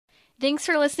Thanks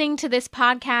for listening to this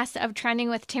podcast of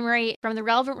Trending with Timmerie from the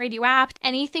Relevant Radio app.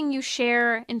 Anything you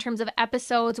share in terms of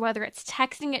episodes, whether it's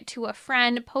texting it to a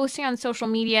friend, posting on social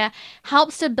media,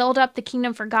 helps to build up the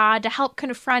kingdom for God, to help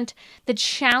confront the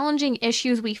challenging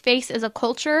issues we face as a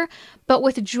culture, but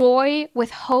with joy, with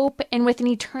hope, and with an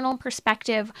eternal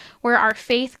perspective where our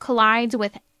faith collides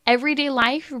with everyday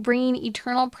life, bringing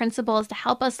eternal principles to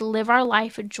help us live our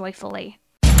life joyfully.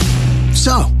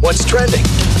 So, what's trending?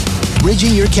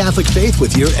 Bridging your Catholic faith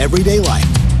with your everyday life.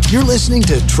 You're listening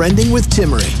to Trending with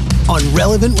Timmerie on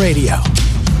Relevant Radio.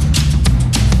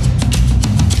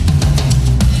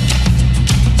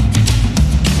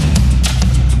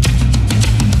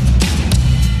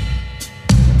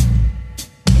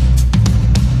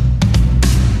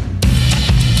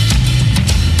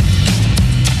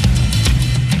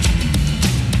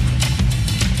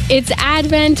 It's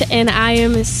Advent, and I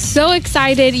am so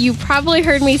excited. You've probably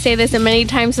heard me say this many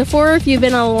times before. If you've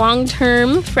been a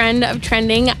long-term friend of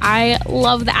Trending, I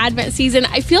love the Advent season.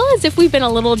 I feel as if we've been a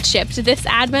little gypped this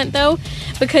Advent, though,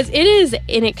 because it is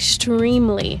an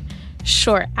extremely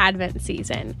short Advent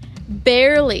season.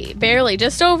 Barely,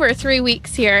 just over 3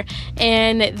 weeks here.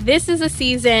 And this is a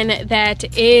season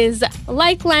that is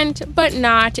like Lent, but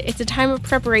not. It's a time of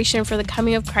preparation for the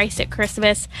coming of Christ at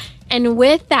Christmas. And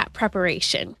with that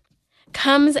preparation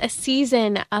comes a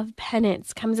season of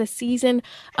penance, comes a season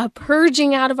of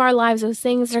purging out of our lives those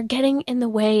things that are getting in the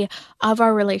way of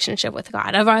our relationship with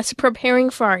God, of us preparing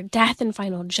for our death and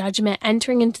final judgment,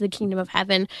 entering into the kingdom of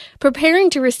heaven, preparing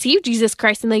to receive Jesus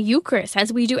Christ in the Eucharist,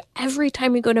 as we do every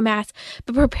time we go to Mass,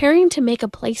 but preparing to make a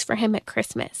place for Him at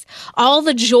Christmas. All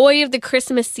the joy of the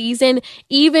Christmas season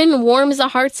even warms the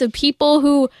hearts of people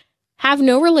who have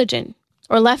no religion,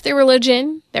 or left their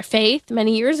religion, their faith,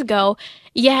 many years ago,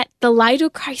 yet the light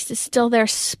of Christ is still there,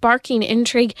 sparking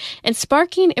intrigue and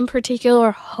sparking, in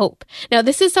particular, hope. Now,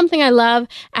 this is something I love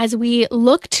as we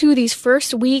look to these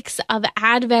first weeks of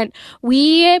Advent.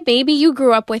 Maybe you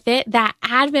grew up with it, that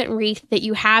Advent wreath that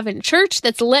you have in church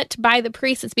that's lit by the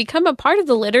priest. It's become a part of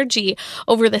the liturgy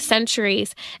over the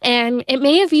centuries, and it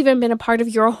may have even been a part of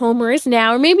your home or is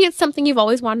now, or maybe it's something you've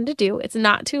always wanted to do. It's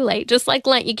not too late. Just like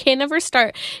Lent, you can't ever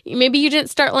start. Maybe you didn't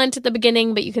start Lent at the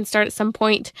beginning, but you can start at some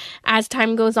point as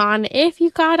time goes on if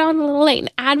you got on a little late.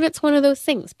 And Advent's one of those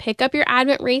things. Pick up your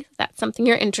Advent wreath if that's something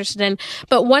you're interested in.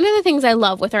 But one of the things I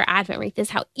love with our Advent wreath is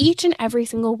how each and every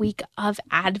single week of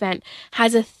Advent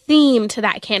has a theme to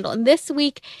that candle. And this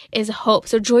week is hope.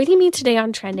 So joining me today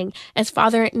on Trending is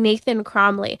Father Nathan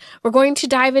Cromly. We're going to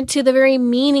dive into the very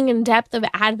meaning and depth of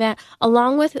Advent,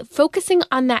 along with focusing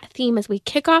on that theme as we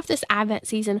kick off this Advent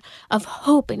season of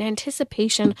hope and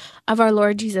anticipation of our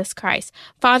Lord Jesus Christ.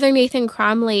 Father Nathan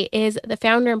Cromly is the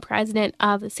founder and president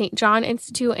of the St. John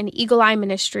Institute and Eagle Eye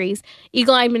Ministries.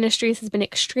 Eagle Eye Ministries has been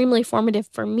extremely formative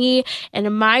for me and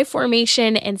in my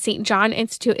formation, and St. John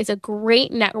Institute is a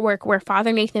great network where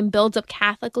Father Nathan builds up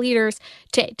Catholic leaders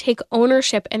to take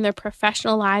ownership in their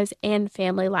professional lives and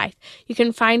family life. You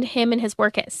can find him and his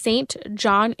work at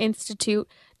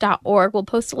stjohninstitute.org. We'll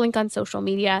post a link on social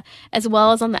media as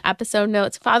well as on the episode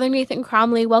notes. Father Nathan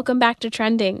Cromly, welcome back to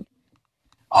Trending.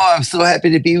 Oh, I'm so happy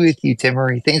to be with you,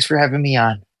 Timmerie. Thanks for having me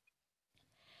on.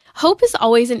 Hope is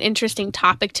always an interesting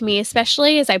topic to me,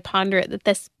 especially as I ponder it at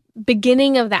this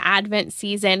beginning of the Advent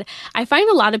season. I find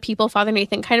a lot of people, Father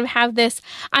Nathan, kind of have this,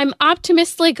 I'm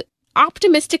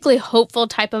optimistically hopeful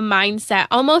type of mindset,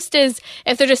 almost as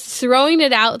if they're just throwing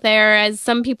it out there, as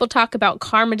some people talk about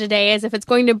karma today, as if it's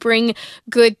going to bring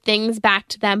good things back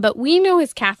to them. But we know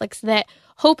as Catholics that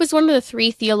hope is one of the 3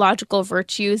 theological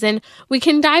virtues, and we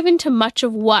can dive into much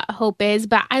of what hope is,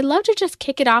 but I'd love to just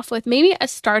kick it off with maybe a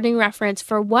starting reference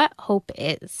for what hope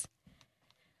is.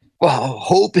 Well,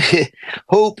 hope,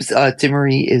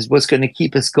 Timmerie, is what's going to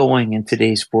keep us going in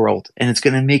today's world, and it's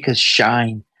going to make us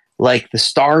shine like the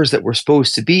stars that we're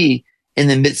supposed to be in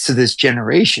the midst of this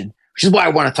generation, which is why I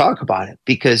want to talk about it,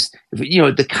 because,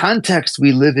 the context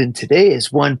we live in today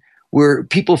is one where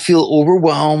people feel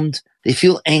overwhelmed, they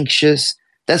feel anxious.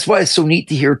 That's why it's so neat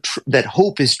to hear that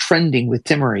hope is trending with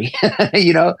Timmerie,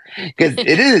 because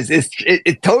it is.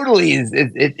 It totally is.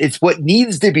 It's what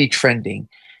needs to be trending,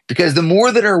 because the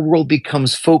more that our world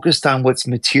becomes focused on what's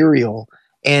material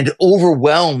and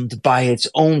overwhelmed by its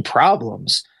own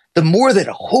problems, the more that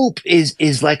hope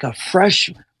is like a fresh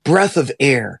breath of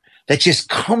air that just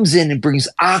comes in and brings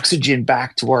oxygen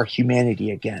back to our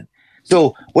humanity again.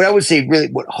 So what I would say, really,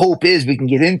 what hope is, we can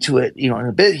get into it, in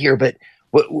a bit here, but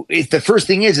the first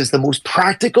thing is the most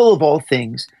practical of all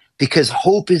things, because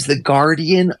hope is the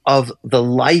guardian of the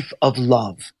life of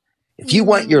love. If you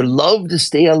want your love to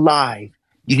stay alive,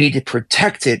 you need to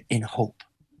protect it in hope.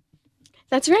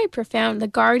 That's very profound. The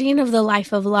guardian of the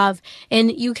life of love.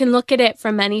 And you can look at it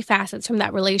from many facets, from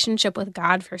that relationship with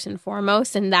God first and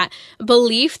foremost, and that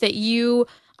belief that you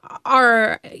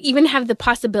are even have the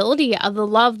possibility of the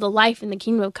love, the life, and the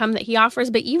kingdom of come that he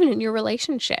offers, but even in your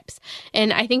relationships.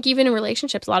 And I think even in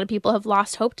relationships, a lot of people have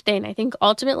lost hope today. And I think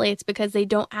ultimately it's because they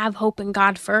don't have hope in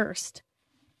God first.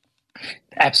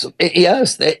 Absolutely.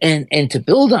 Yes. And to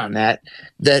build on that,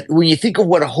 that when you think of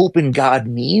what a hope in God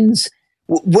means,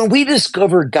 when we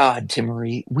discover God,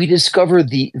 Timmerie, we discover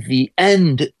the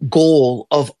end goal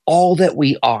of all that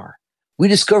we are. We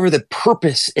discover the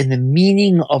purpose and the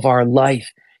meaning of our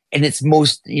life in its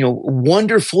most,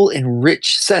 wonderful and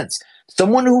rich sense.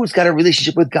 Someone who's got a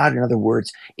relationship with God, in other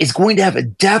words, is going to have a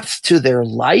depth to their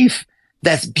life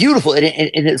that's beautiful. And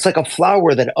it's like a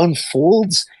flower that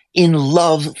unfolds in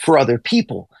love for other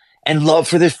people and love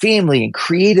for their family and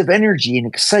creative energy and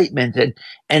excitement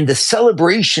and the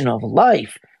celebration of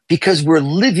life, because we're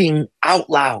living out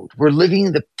loud. We're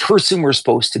living the person we're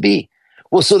supposed to be.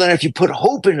 Well, so then if you put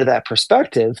hope into that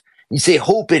perspective, you say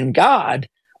hope in God,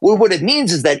 well, what it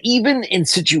means is that even in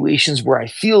situations where I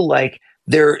feel like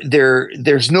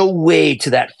there's no way to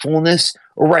that fullness,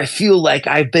 or where I feel like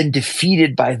I've been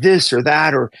defeated by this or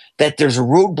that, or that there's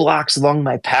roadblocks along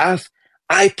my path,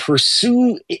 I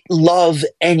pursue love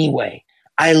anyway.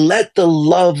 I let the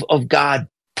love of God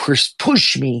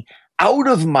push me out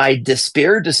of my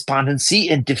despair, despondency,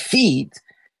 and defeat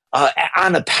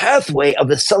on a pathway of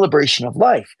the celebration of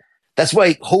life. That's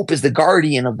why hope is the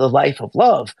guardian of the life of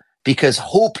love, because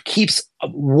hope keeps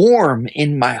warm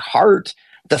in my heart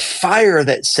the fire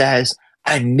that says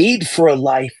I'm made for a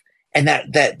life, and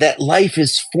that life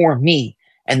is for me,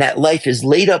 and that life is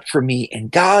laid up for me in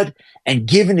God and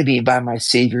given to me by my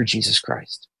Savior, Jesus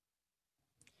Christ.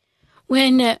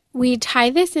 When we tie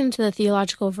this into the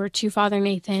theological virtue, Father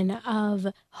Nathan, of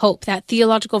hope, that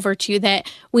theological virtue that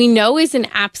we know is an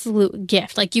absolute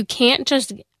gift, like you can't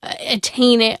just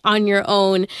attain it on your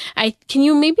own. Can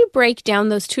you maybe break down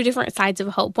those two different sides of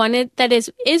hope? One that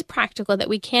is practical, that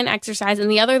we can exercise, and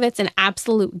the other that's an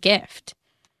absolute gift.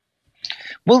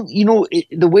 Well,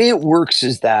 the way it works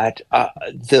is that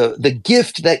the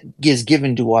gift that is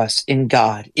given to us in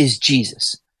God is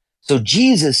Jesus. So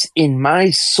Jesus in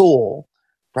my soul,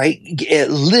 right, it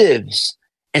lives.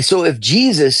 And so if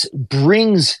Jesus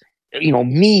brings,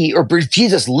 me, or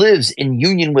Jesus lives in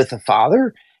union with the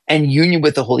Father and union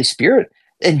with the Holy Spirit,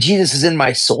 and Jesus is in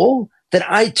my soul, then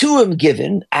I too am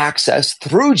given access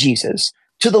through Jesus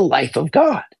to the life of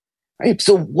God. Right?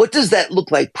 So what does that look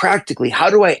like practically?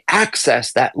 How do I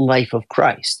access that life of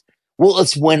Christ? Well,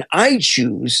 it's when I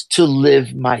choose to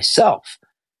live myself,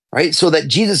 right? So that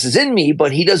Jesus is in me,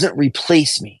 but he doesn't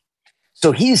replace me.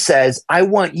 So he says, I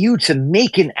want you to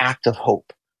make an act of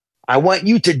hope. I want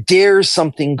you to dare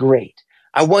something great.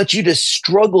 I want you to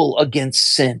struggle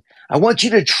against sin. I want you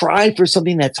to try for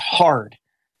something that's hard.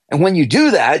 And when you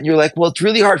do that, you're like, well, it's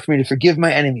really hard for me to forgive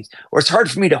my enemies, or it's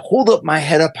hard for me to hold up my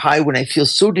head up high when I feel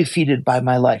so defeated by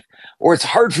my life, or it's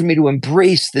hard for me to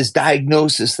embrace this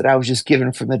diagnosis that I was just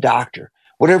given from the doctor,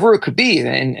 whatever it could be.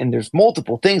 And there's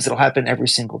multiple things that'll happen every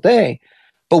single day.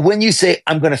 But when you say,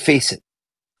 I'm going to face it,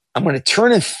 I'm going to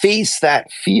turn and face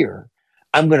that fear,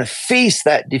 I'm going to face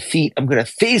that defeat, I'm going to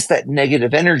face that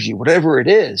negative energy, whatever it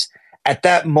is, at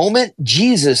that moment,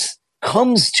 Jesus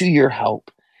comes to your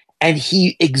help. And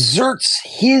he exerts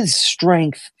his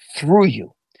strength through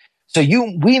you. So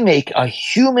we make a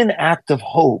human act of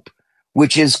hope,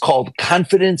 which is called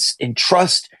confidence and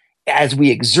trust, as we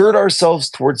exert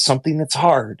ourselves towards something that's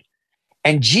hard.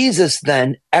 And Jesus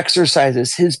then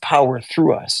exercises his power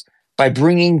through us by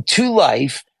bringing to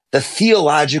life the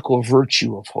theological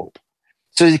virtue of hope.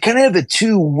 So you kind of have the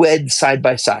two wed side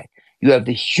by side. You have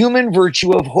the human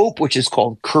virtue of hope, which is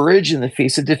called courage in the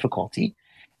face of difficulty.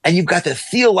 And you've got the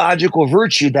theological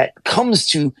virtue that comes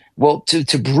to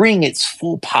bring its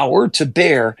full power to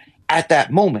bear at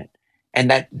that moment. And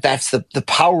that's the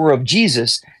power of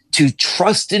Jesus to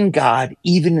trust in God,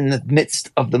 even in the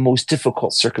midst of the most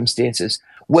difficult circumstances,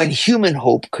 when human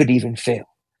hope could even fail.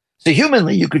 So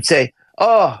humanly, you could say,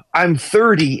 oh, I'm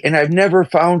 30 and I've never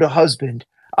found a husband.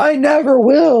 I never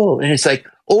will. And it's like,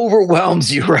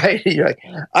 overwhelms you, right? You're like,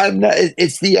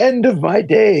 it's the end of my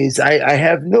days. I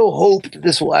have no hope that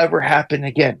this will ever happen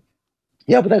again.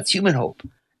 Yeah, but that's human hope.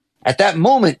 At that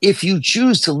moment, if you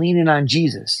choose to lean in on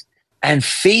Jesus and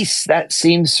face that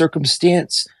same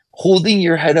circumstance, holding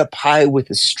your head up high with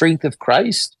the strength of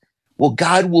Christ, well,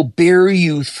 God will bear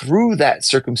you through that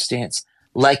circumstance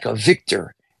like a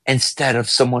victor instead of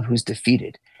someone who's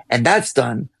defeated. And that's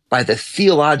done by the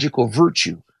theological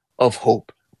virtue of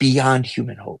hope beyond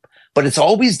human hope. But it's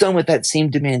always done with that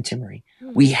same demand, Timmerie,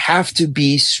 We have to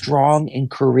be strong and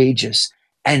courageous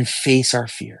and face our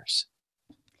fears.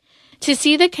 To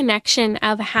see the connection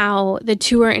of how the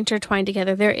two are intertwined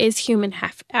together, there is human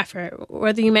effort,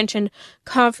 whether you mentioned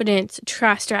confidence,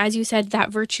 trust, or as you said,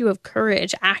 that virtue of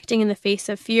courage, acting in the face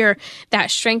of fear, that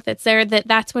strength that's there,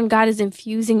 that's when God is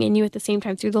infusing in you at the same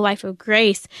time through the life of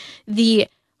grace, the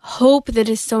hope that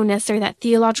is so necessary, that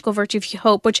theological virtue of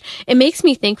hope, which it makes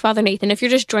me think, Father Nathan, if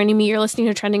you're just joining me, you're listening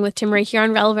to Trending with Timmerie here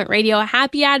on Relevant Radio.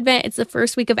 Happy Advent. It's the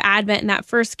first week of Advent, and that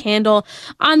first candle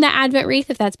on the Advent wreath,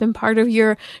 if that's been part of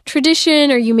your tradition,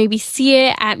 or you maybe see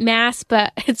it at Mass,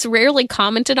 but it's rarely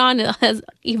commented on,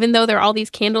 even though there are all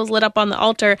these candles lit up on the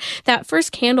altar, that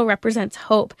first candle represents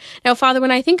hope. Now, Father,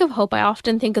 when I think of hope, I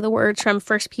often think of the words from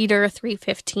 1 Peter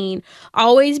 3:15.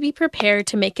 Always be prepared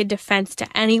to make a defense to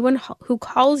anyone who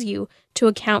calls you to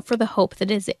account for the hope that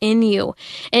is in you.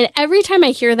 And every time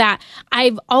I hear that,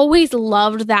 I've always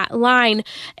loved that line.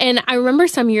 And I remember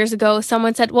some years ago,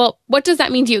 someone said, well, what does that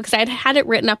mean to you? Because I'd had it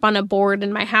written up on a board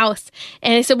in my house.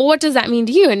 And I said, well, what does that mean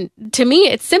to you? And to me,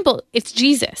 it's simple. It's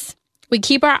Jesus. We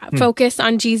keep our focus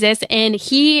on Jesus, and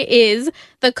he is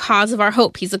the cause of our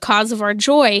hope. He's the cause of our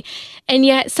joy. And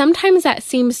yet sometimes that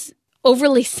seems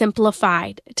overly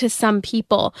simplified to some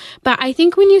people. But I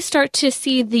think when you start to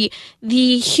see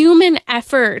the human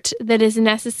effort that is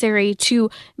necessary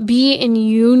to be in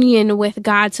union with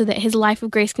God so that his life of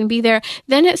grace can be there,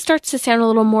 then it starts to sound a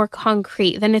little more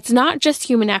concrete. Then it's not just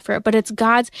human effort, but it's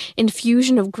God's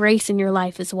infusion of grace in your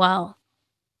life as well.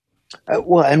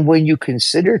 Well, and when you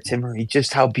consider, Timmerie,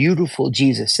 just how beautiful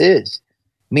Jesus is,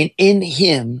 I mean, in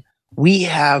him, we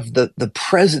have the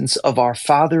presence of our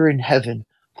Father in heaven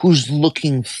who's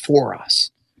looking for us.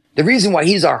 The reason why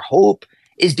he's our hope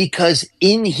is because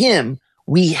in him,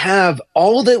 we have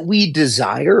all that we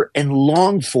desire and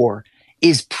long for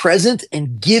is present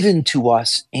and given to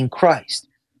us in Christ.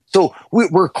 So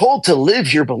we're called to live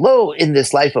here below in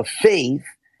this life of faith,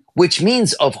 which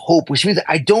means of hope, which means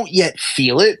that I don't yet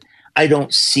feel it. I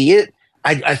don't see it.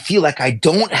 I feel like I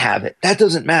don't have it. That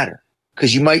doesn't matter,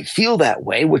 because you might feel that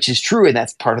way, which is true. And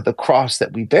that's part of the cross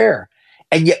that we bear.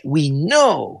 And yet we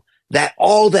know that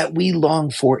all that we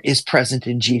long for is present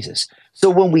in Jesus. So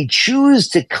when we choose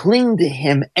to cling to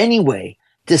him anyway,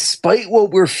 despite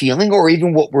what we're feeling or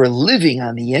even what we're living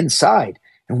on the inside,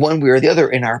 and one way or the other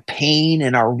in our pain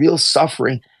and our real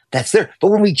suffering, that's there. But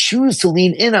when we choose to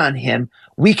lean in on him,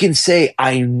 we can say,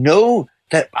 I know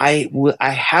that I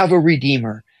have a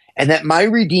Redeemer, and that my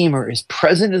Redeemer is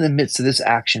present in the midst of these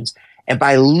actions. And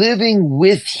by living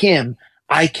with him,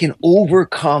 I can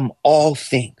overcome all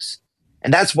things.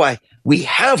 And that's why we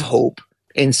have hope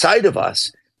inside of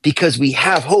us, because we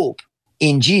have hope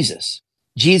in Jesus.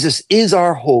 Jesus is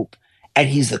our hope, and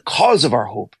he's the cause of our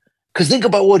hope. Because think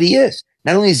about what he is.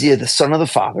 Not only is he the Son of the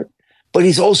Father, but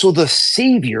he's also the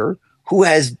Savior who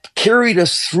has carried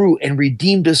us through and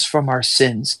redeemed us from our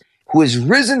sins, who has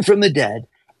risen from the dead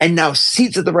and now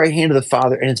seats at the right hand of the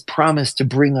Father and has promised to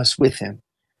bring us with him.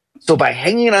 So by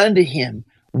hanging on to him,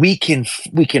 we can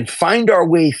find our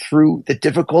way through the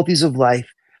difficulties of life,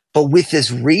 but with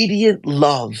this radiant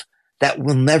love that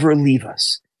will never leave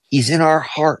us. He's in our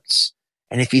hearts.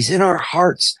 And if he's in our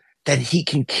hearts, then he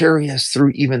can carry us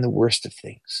through even the worst of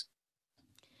things.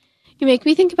 You make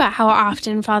me think about how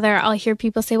often, Father, I'll hear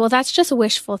people say, well, that's just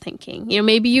wishful thinking. You know,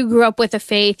 maybe you grew up with a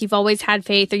faith, you've always had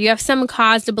faith, or you have some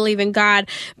cause to believe in God,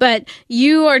 but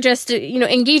you are just,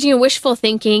 engaging in wishful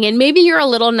thinking, and maybe you're a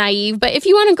little naive, but if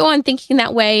you want to go on thinking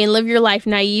that way and live your life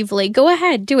naively, go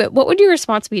ahead, do it. What would your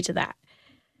response be to that?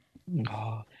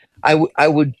 Oh, I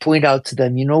would point out to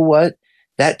them, you know what?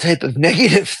 That type of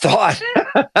negative thought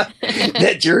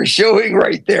that you're showing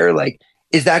right there, like,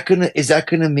 is that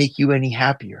gonna make you any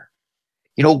happier?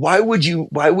 Why would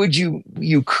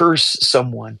you curse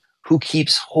someone who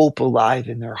keeps hope alive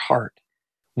in their heart?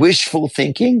 Wishful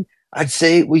thinking? I'd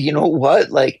say, well, you know what?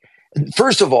 Like,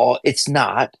 first of all, it's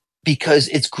not, because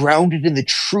it's grounded in the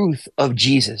truth of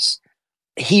Jesus.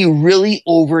 He really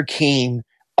overcame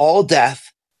all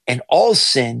death and all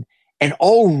sin and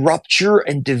all rupture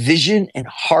and division and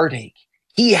heartache.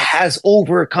 He has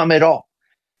overcome it all.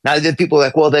 Now, then people are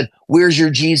like, well, then where's your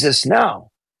Jesus now?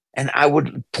 And I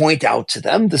would point out to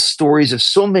them the stories of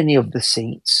so many of the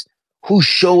saints who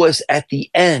show us at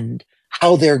the end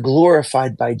how they're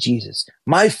glorified by Jesus.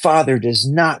 My Father does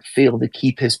not fail to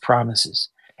keep his promises.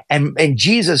 And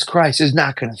Jesus Christ is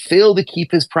not going to fail to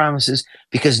keep his promises,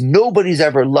 because nobody's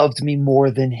ever loved me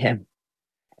more than him.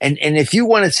 And if you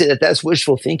want to say that that's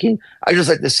wishful thinking, I just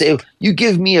like to say, you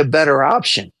give me a better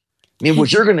option. I mean,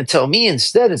 what you're going to tell me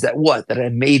instead is that that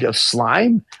I'm made of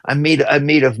slime, I'm made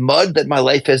of mud, that my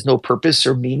life has no purpose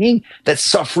or meaning, that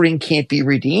suffering can't be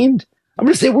redeemed. I'm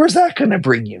going to say, where's that going to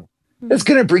bring you? It's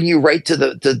going to bring you right to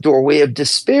the doorway of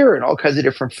despair in all kinds of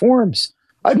different forms.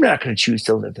 I'm not going to choose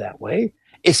to live that way,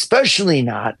 especially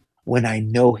not when I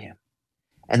know him.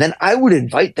 And then I would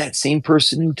invite that same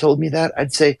person who told me that.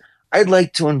 I'd say, I'd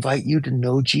like to invite you to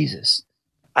know Jesus.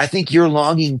 I think you're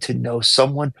longing to know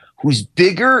someone who's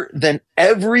bigger than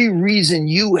every reason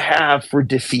you have for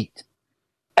defeat.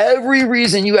 Every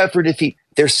reason you have for defeat,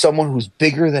 there's someone who's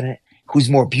bigger than it, who's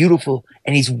more beautiful,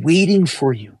 and he's waiting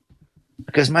for you.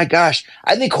 Because my gosh,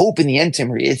 I think hope in the end,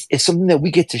 Timothy, it's something that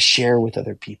we get to share with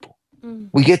other people.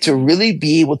 We get to really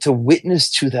be able to witness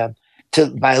to them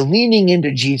by leaning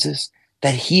into Jesus,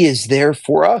 that he is there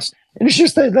for us. And it's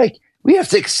just that, like, we have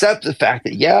to accept the fact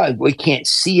that, yeah, we can't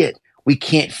see it. We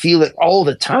can't feel it all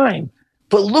the time.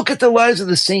 But look at the lives of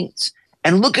the saints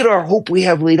and look at our hope we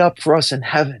have laid up for us in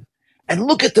heaven. And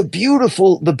look at the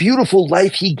beautiful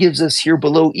life he gives us here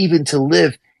below, even to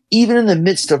live, even in the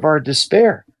midst of our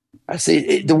despair. I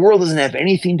say the world doesn't have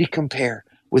anything to compare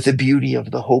with the beauty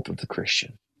of the hope of the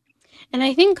Christian. And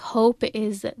I think hope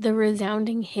is the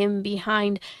resounding hymn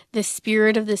behind the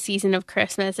spirit of the season of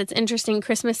Christmas. It's interesting.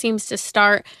 Christmas seems to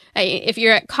start, if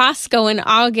you're at Costco in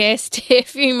August,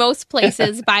 if you're in most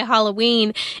places by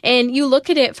Halloween, and you look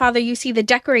at it, Father, you see the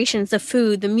decorations, the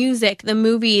food, the music, the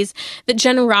movies, the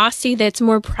generosity that's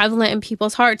more prevalent in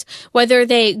people's hearts. Whether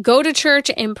they go to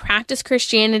church and practice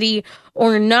Christianity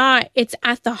or not, it's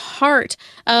at the heart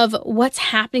of what's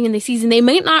happening in the season. They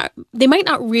might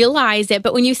not realize it,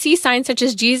 but when you see signs such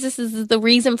as Jesus is the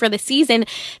reason for the season,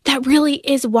 that really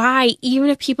is why,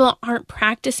 even if people aren't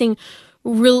practicing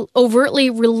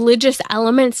overtly religious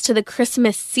elements to the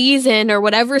Christmas season or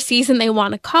whatever season they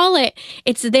want to call it,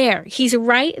 it's there. He's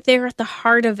right there at the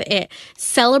heart of it,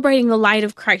 celebrating the light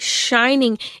of Christ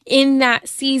shining in that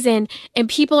season. And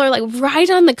people are like right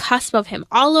on the cusp of him.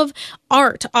 All of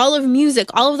art, all of music,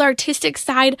 all of the artistic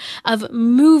side of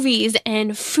movies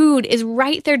and food is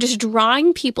right there, just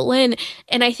drawing people in.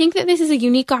 And I think that this is a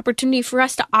unique opportunity for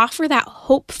us to offer that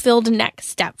hope-filled next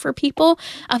step for people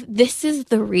of this is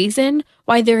the reason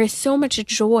why there is so much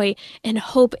joy and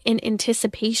hope and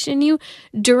anticipation in you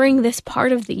during this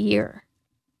part of the year.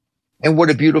 And what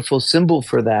a beautiful symbol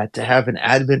for that, to have an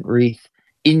Advent wreath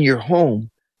in your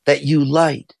home that you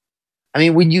light. I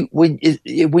mean, when you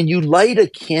light a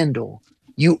candle,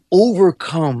 you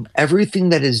overcome everything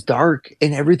that is dark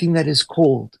and everything that is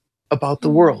cold about the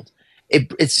world.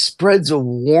 It spreads a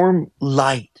warm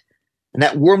light. And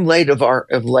that warm light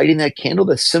of lighting that candle,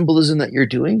 the symbolism that you're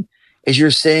doing, is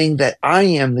you're saying that I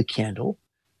am the candle,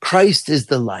 Christ is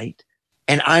the light,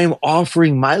 and I am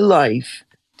offering my life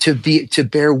to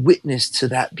bear witness to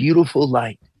that beautiful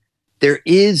light. There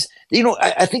is,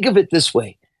 I think of it this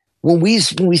way. When we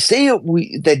say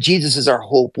that Jesus is our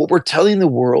hope, what we're telling the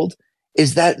world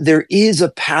is that there is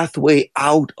a pathway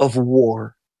out of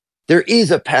war. There is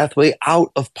a pathway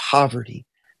out of poverty.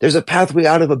 There's a pathway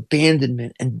out of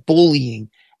abandonment and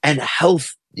bullying and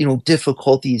health,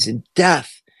 difficulties and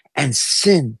death and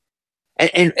sin.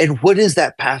 And what is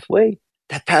that pathway?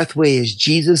 That pathway is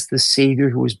Jesus, the Savior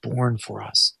who was born for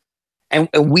us. And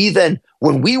we then,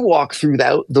 when we walk through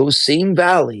those same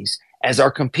valleys as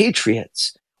our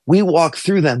compatriots, we walk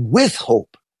through them with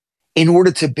hope in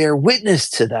order to bear witness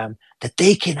to them that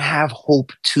they can have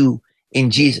hope too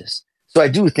in Jesus. So I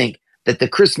do think that the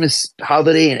Christmas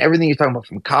holiday and everything you're talking about,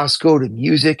 from Costco to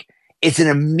music, it's an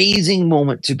amazing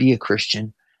moment to be a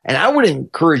Christian. And I would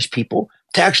encourage people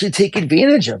to actually take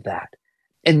advantage of that.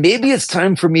 And maybe it's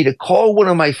time for me to call one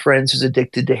of my friends who's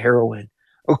addicted to heroin,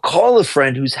 or call a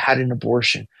friend who's had an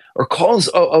abortion, or call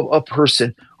a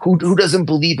person who doesn't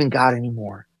believe in God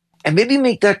anymore. And maybe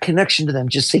make that connection to them.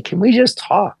 Just say, can we just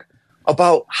talk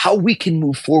about how we can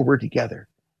move forward together?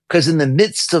 Because in the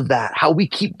midst of that, how we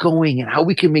keep going and how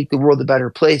we can make the world a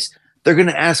better place, they're going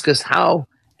to ask us how,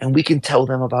 and we can tell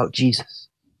them about Jesus.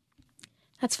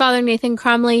 That's Father Nathan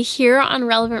Cromly here on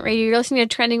Relevant Radio. You're listening to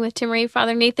Trending with Timmerie.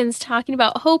 Father Nathan's talking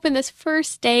about hope in this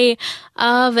first day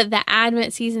of the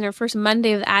Advent season, or first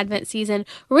Monday of the Advent season.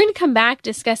 We're going to come back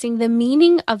discussing the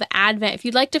meaning of Advent. If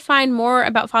you'd like to find more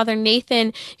about Father Nathan,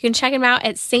 you can check him out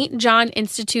at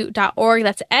stjohninstitute.org.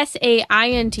 That's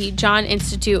SAINT,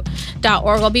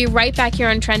 johninstitute.org. I'll be right back here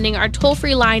on Trending. Our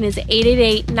toll-free line is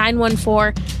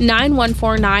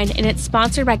 888-914-9149, and it's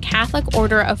sponsored by Catholic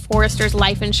Order of Foresters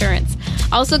Life Insurance.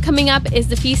 Also coming up is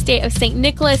the feast day of St.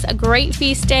 Nicholas, a great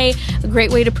feast day, a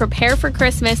great way to prepare for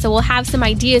Christmas. So we'll have some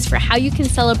ideas for how you can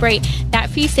celebrate that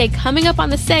feast day coming up on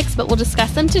the 6th, but we'll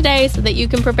discuss them today so that you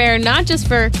can prepare not just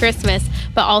for Christmas,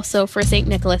 but also for St.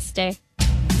 Nicholas Day.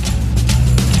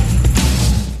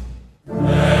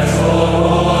 Let's all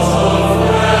of us of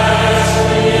flesh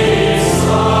be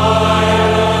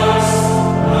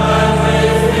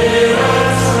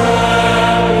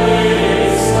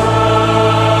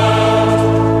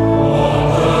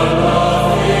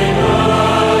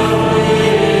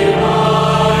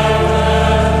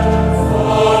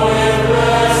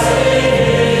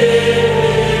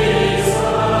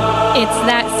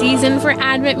season for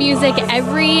Advent music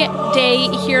every day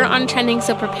here on Trending.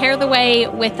 So prepare the way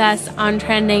with us on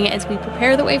Trending as we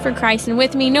prepare the way for Christ. And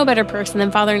with me, no better person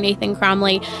than Father Nathan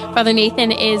Cromly. Father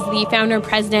Nathan is the founder and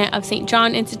president of St.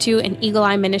 John Institute and Eagle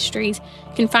Eye Ministries.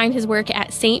 You can find his work at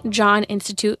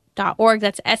stjohninstitute.org.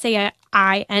 That's SAINT,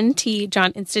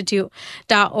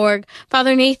 johninstitute.org.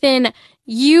 Father Nathan,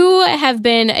 you have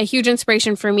been a huge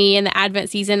inspiration for me in the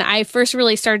Advent season. I first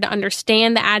really started to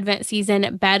understand the Advent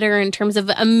season better in terms of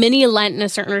a mini Lent in a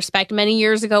certain respect many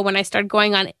years ago when I started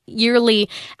going on yearly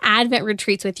Advent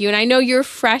retreats with you. And I know you're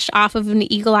fresh off of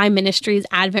an Eagle Eye Ministries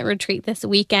Advent retreat this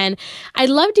weekend. I'd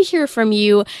love to hear from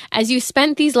you as you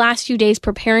spent these last few days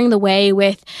preparing the way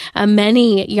with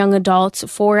many young adults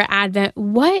for Advent.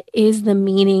 What is the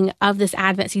meaning of this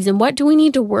Advent season? What do we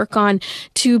need to work on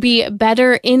to be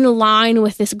better in line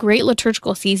with this great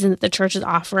liturgical season that the church is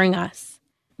offering us?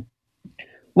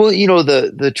 Well, you know,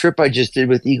 the trip I just did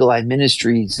with Eagle Eye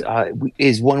Ministries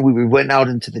is one we went out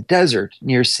into the desert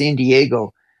near San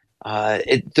Diego.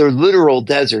 The literal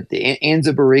desert, the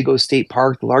Anza Borrego State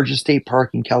Park, the largest state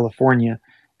park in California.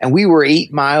 And we were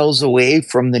 8 miles away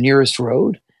from the nearest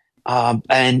road.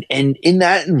 And in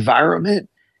that environment,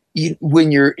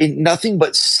 when you're in nothing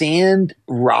but sand,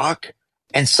 rock,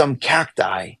 and some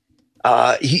cacti,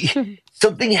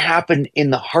 something happened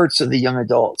in the hearts of the young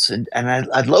adults. And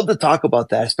I'd love to talk about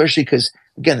that, especially because,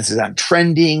 again, this is on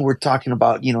Trending. We're talking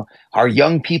about, our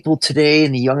young people today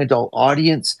and the young adult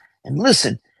audience. And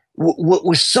listen, what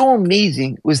was so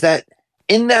amazing was that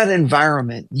in that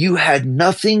environment, you had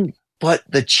nothing but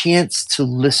the chance to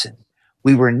listen.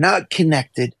 We were not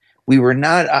connected. We were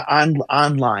not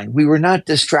online. We were not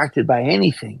distracted by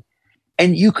anything.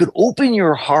 And you could open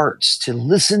your hearts to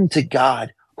listen to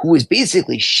God, who is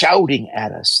basically shouting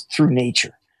at us through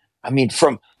nature. I mean,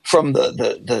 from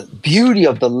the beauty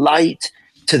of the light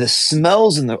to the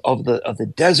smells of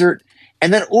the desert,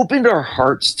 and then opened our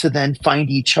hearts to then find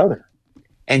each other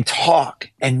and talk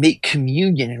and make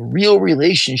communion and real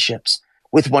relationships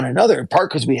with one another, in part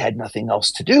because we had nothing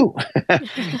else to do.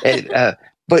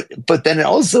 But then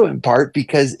also in part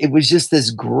because it was just this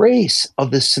grace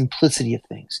of the simplicity of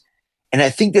things. And I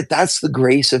think that that's the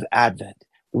grace of Advent.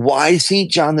 Why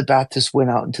St. John the Baptist went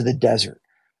out into the desert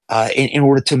in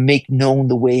order to make known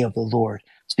the way of the Lord.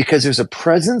 It's because there's a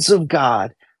presence of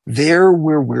God there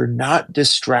where we're not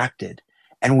distracted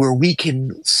and where we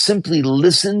can simply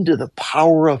listen to the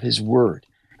power of his word.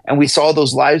 And we saw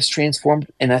those lives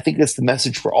transformed. And I think that's the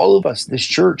message for all of us, this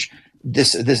church,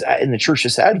 this in the church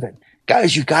this Advent.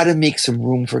 Guys, you got to make some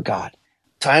room for God.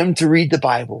 Time to read the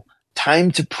Bible, time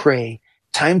to pray,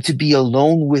 time to be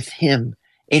alone with him,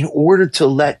 in order to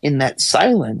let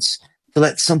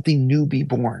something new be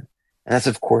born. And that's,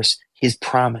 of course, his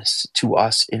promise to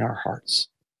us in our hearts.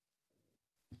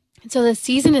 So the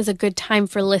season is a good time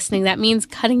for listening. That means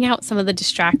cutting out some of the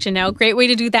distraction. Now, a great way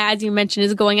to do that, as you mentioned,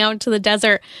 is going out into the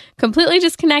desert, completely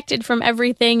disconnected from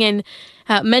everything and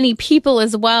many people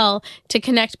as well, to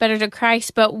connect better to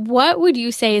Christ. But what would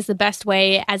you say is the best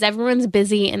way, as everyone's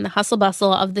busy in the hustle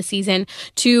bustle of the season,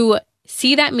 to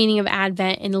see that meaning of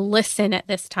Advent and listen at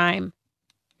this time?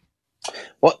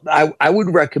 Well, I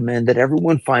would recommend that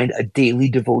everyone find a daily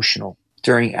devotional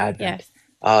during Advent. Yes.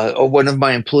 One of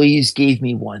my employees gave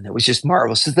me one that was just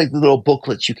marvelous. It's like the little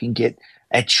booklets you can get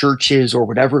at churches or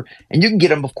whatever. And you can get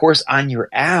them, of course, on your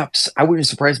apps. I wouldn't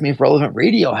surprise me if Relevant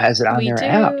Radio has it on their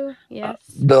app. Yes.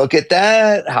 Look at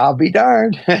that. I'll be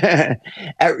darned.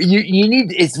 You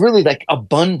need, it's really like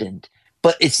abundant,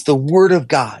 but it's the Word of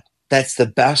God. That's the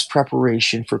best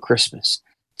preparation for Christmas,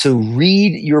 to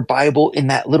read your Bible in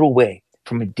that little way,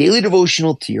 from a daily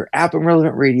devotional to your app and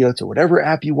Relevant Radio to whatever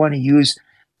app you want to use.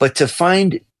 But to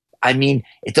find,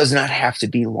 it does not have to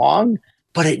be long,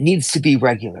 but it needs to be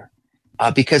regular,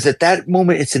 because at that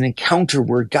moment, it's an encounter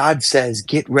where God says,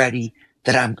 get ready,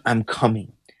 that I'm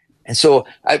coming. And so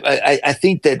I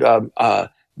think that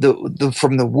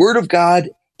from the Word of God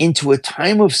into a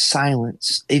time of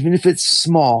silence, even if it's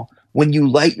small, when you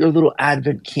light your little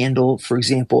Advent candle, for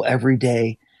example, every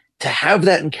day, to have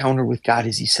that encounter with God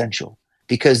is essential,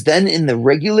 because then in the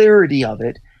regularity of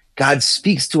it, God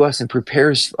speaks to us and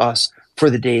prepares us for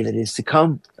the day that is to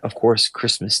come, of course,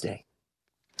 Christmas Day.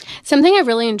 Something I've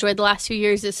really enjoyed the last few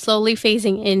years is slowly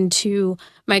phasing into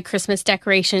my Christmas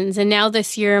decorations. And now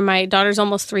this year, my daughter's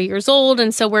almost 3 years old.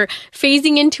 And so we're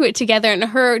phasing into it together. And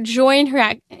her joy and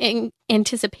her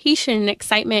anticipation and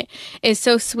excitement is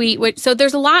so sweet. So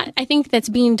there's a lot, I think, that's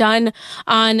being done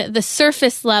on the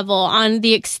surface level, on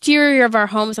the exterior of our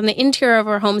homes, on the interior of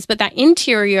our homes. But that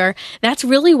interior, that's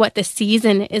really what the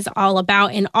season is all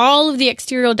about. And all of the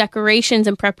exterior decorations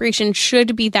and preparation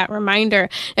should be that reminder.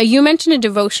 Now, you mentioned a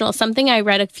devotional. Something I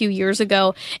read a few years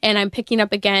ago, and I'm picking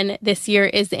up again this year,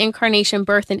 is The Incarnation,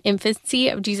 Birth, and Infancy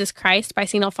of Jesus Christ by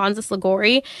St. Alphonsus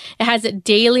Liguori. It has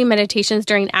daily meditations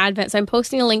during Advent. So I'm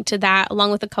posting a link to that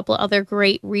along with a couple of other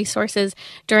great resources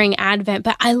during Advent.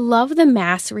 But I love the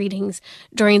Mass readings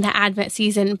during the Advent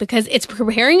season because it's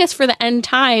preparing us for the end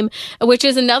time, which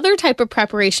is another type of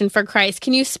preparation for Christ.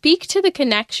 Can you speak to the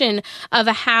connection of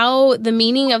how the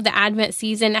meaning of the Advent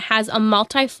season has a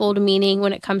multifold meaning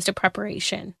when it comes to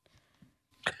preparation?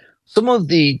 Some of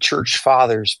the church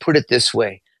fathers put it this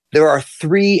way. There are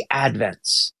 3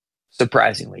 Advents,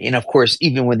 surprisingly. And of course,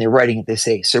 even when they're writing it, they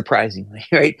say surprisingly,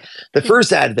 right? The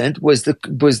first Advent was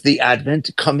the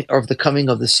Advent of the coming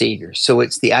of the Savior. So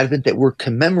it's the Advent that we're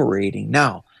commemorating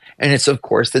now. And it's, of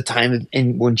course, the time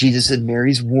when Jesus is in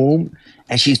Mary's womb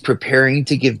and she's preparing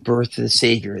to give birth to the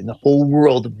Savior. And the whole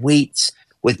world waits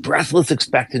with breathless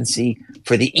expectancy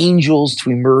for the angels to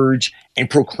emerge and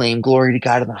proclaim glory to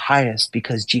God in the highest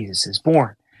because Jesus is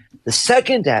born. The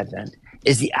second Advent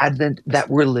is the Advent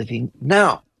that we're living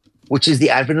now, which is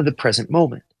the Advent of the present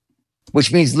moment,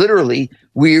 which means literally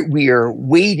we are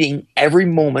waiting every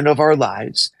moment of our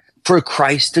lives for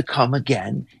Christ to come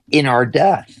again in our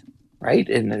death, right?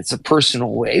 And it's a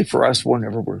personal way for us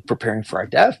whenever we're preparing for our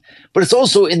death, but it's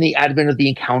also in the Advent of the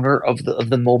encounter of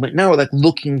the moment now, like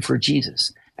looking for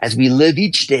Jesus as we live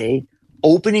each day,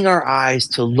 opening our eyes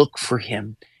to look for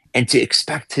him and to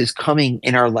expect his coming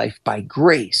in our life by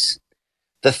grace.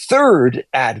 The third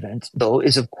Advent, though,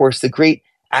 is of course the great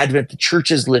Advent the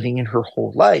church is living in her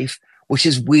whole life, which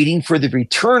is waiting for the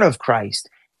return of Christ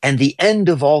and the end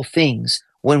of all things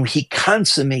when he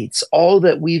consummates all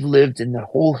that we've lived in the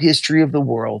whole history of the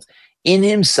world in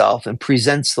himself and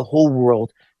presents the whole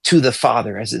world to the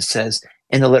Father, as it says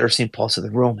in the letter of St. Paul to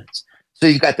the Romans. So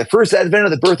you've got the first Advent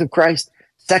of the birth of Christ,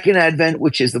 second Advent,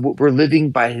 which is what we're living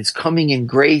by his coming in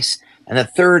grace, and the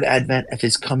third Advent of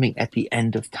his coming at the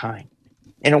end of time.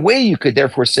 In a way, you could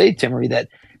therefore say, Timmery,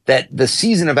 that the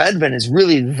season of Advent is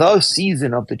really the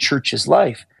season of the church's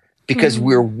life because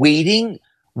we're waiting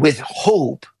with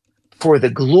hope for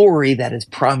the glory that is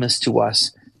promised to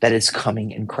us that is coming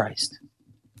in Christ.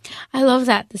 I love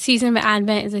that. The season of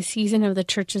Advent is a season of the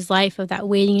church's life, of that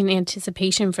waiting and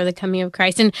anticipation for the coming of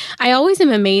Christ. And I always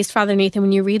am amazed, Father Nathan,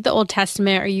 when you read the Old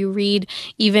Testament or you read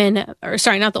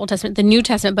not the Old Testament, the New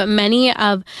Testament, but many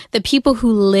of the people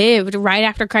who lived right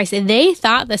after Christ, they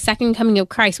thought the second coming of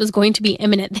Christ was going to be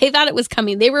imminent. They thought it was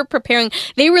coming. They were preparing.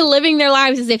 They were living their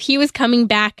lives as if he was coming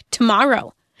back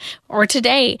tomorrow or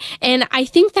today. And I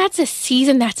think that's a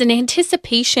season, that's an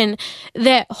anticipation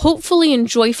that hopefully and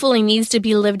joyfully needs to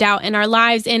be lived out in our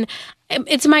lives. And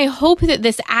it's my hope that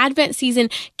this Advent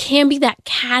season can be that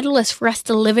catalyst for us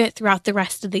to live it throughout the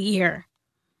rest of the year.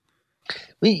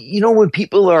 When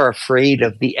people are afraid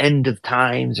of the end of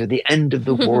times or the end of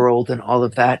the world and all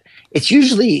of that, it's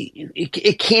usually,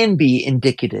 it can be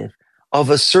indicative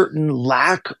of a certain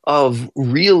lack of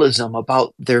realism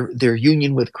about their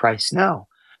union with Christ now.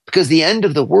 Because the end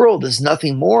of the world is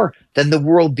nothing more than the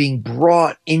world being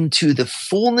brought into the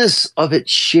fullness of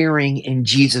its sharing in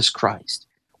Jesus Christ,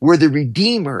 where the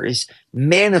Redeemer is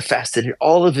manifested in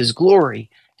all of his glory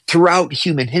throughout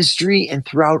human history and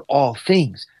throughout all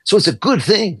things. So it's a good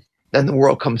thing that the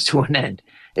world comes to an end.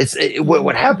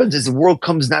 What happens is the world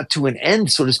comes not to an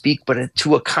end, so to speak, but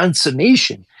to a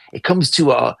consummation. It comes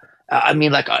to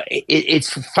it's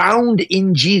found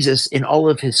in Jesus in all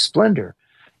of his splendor.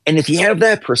 And if you have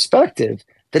that perspective,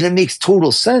 then it makes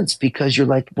total sense because you're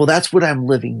like, well, that's what I'm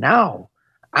living now.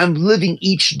 I'm living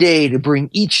each day to bring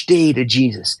each day to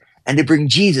Jesus and to bring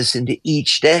Jesus into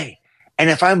each day. And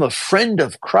if I'm a friend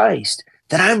of Christ,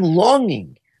 then I'm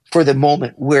longing for the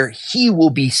moment where he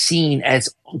will be seen as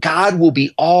God will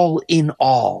be all in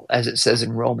all, as it says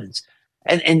in Romans.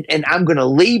 And I'm going to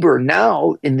labor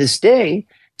now in this day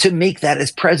to make that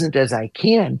as present as I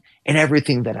can in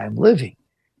everything that I'm living.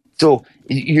 So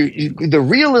the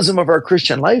realism of our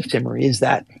Christian life, Timmery, is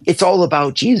that it's all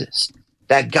about Jesus,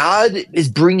 that God is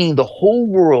bringing the whole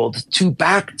world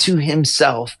back to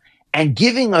himself and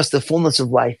giving us the fullness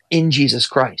of life in Jesus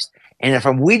Christ. And if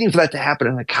I'm waiting for that to happen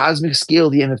on a cosmic scale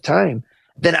at the end of time,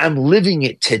 then I'm living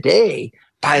it today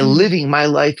by living my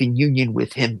life in union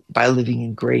with him, by living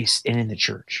in grace and in the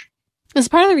church. It's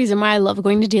part of the reason why I love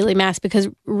going to daily mass, because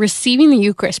receiving the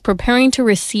Eucharist, preparing to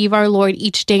receive our Lord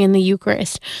each day in the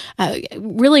Eucharist,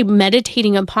 really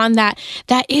meditating upon that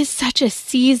is such a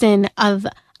season of,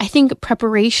 I think,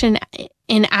 preparation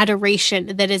and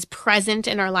adoration that is present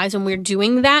in our lives when we're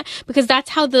doing that, because that's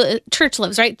how the church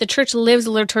lives, right? The church lives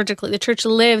liturgically. The church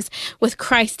lives with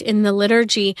Christ in the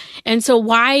liturgy. And so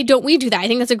why don't we do that? I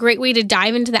think that's a great way to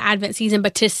dive into the Advent season,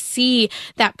 but to see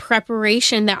that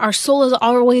preparation, that our soul is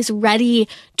always ready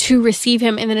to receive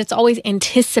him and that it's always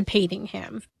anticipating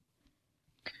him.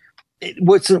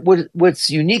 What's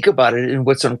unique about it and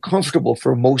what's uncomfortable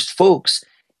for most folks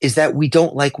is that we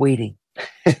don't like waiting.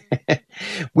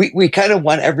 we kind of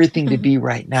want everything to be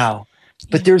right now,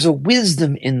 but there's a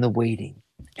wisdom in the waiting.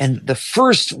 And the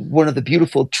first one of the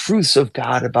beautiful truths of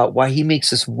God about why he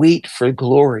makes us wait for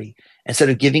glory instead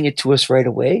of giving it to us right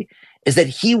away is that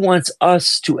he wants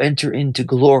us to enter into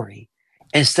glory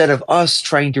instead of us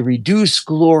trying to reduce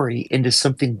glory into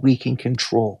something we can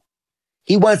control.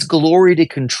 He wants glory to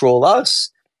control us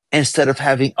instead of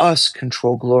having us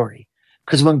control glory.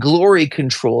 Because when glory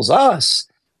controls us,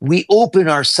 we open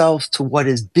ourselves to what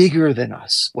is bigger than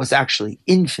us, what's actually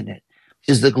infinite, which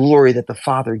is the glory that the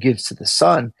Father gives to the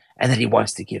Son and that he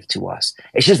wants to give to us.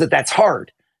 It's just that that's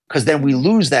hard, because then we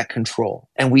lose that control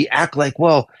and we act like,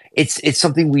 well, it's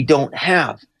something we don't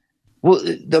have. Well,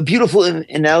 the beautiful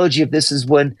analogy of this is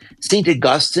when St.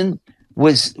 Augustine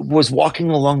was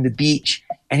walking along the beach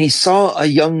and he saw a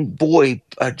young boy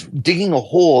digging a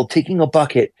hole, taking a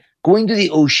bucket, going to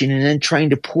the ocean and then trying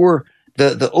to pour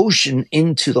the ocean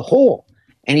into the hole.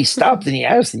 And he stopped and he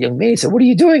asked the young man, he said, "What are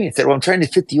you doing?" He said, "Well, I'm trying to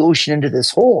fit the ocean into this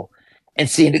hole." And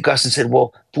St. Augustine said,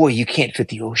 "Well, boy, you can't fit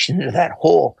the ocean into that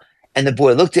hole." And the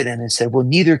boy looked at him and said, "Well,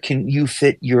 neither can you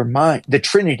fit your mind, the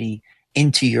Trinity,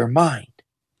 into your mind."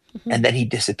 Mm-hmm. And then he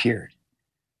disappeared.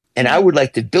 And I would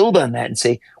like to build on that and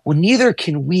say, well, neither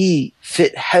can we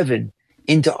fit heaven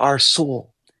into our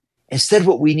soul. Instead,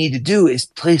 what we need to do is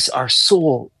place our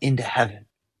soul into heaven.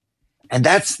 And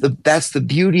that's the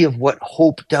beauty of what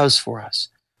hope does for us.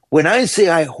 When I say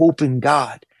I hope in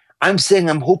God, I'm saying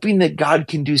I'm hoping that God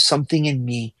can do something in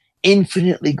me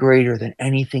infinitely greater than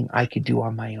anything I could do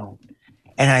on my own.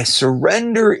 And I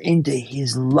surrender into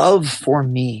his love for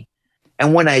me.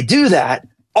 And when I do that,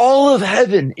 all of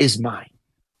heaven is mine.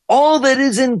 All that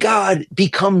is in God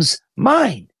becomes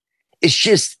mine. It's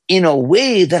just in a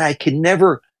way that I can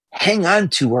never hang on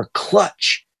to or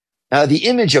clutch. The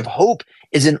image of hope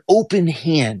is an open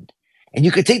hand. And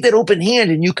you can take that open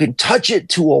hand and you can touch it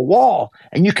to a wall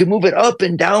and you can move it up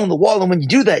and down the wall. And when you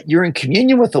do that, you're in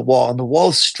communion with the wall and the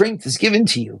wall's strength is given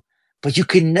to you. But you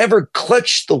can never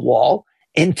clutch the wall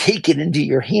and take it into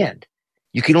your hand.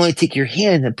 You can only take your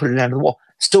hand and put it onto the wall.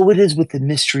 So it is with the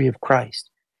mystery of Christ.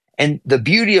 And the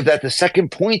beauty of that, the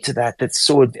second point to that that's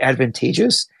so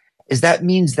advantageous, is that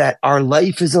means that our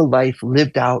life is a life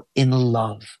lived out in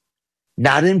love,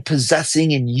 not in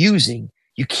possessing and using.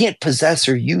 You can't possess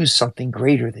or use something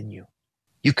greater than you.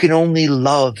 You can only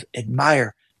love,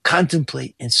 admire,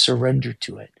 contemplate, and surrender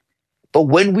to it. But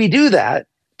when we do that,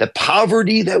 the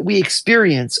poverty that we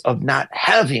experience of not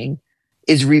having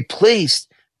is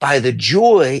replaced by the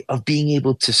joy of being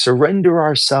able to surrender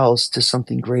ourselves to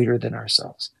something greater than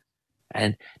ourselves.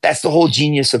 And that's the whole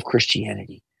genius of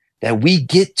Christianity, that we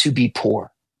get to be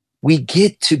poor. We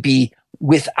get to be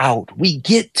without. We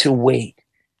get to wait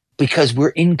because we're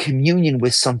in communion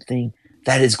with something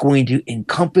that is going to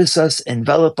encompass us,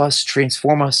 envelop us,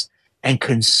 transform us, and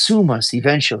consume us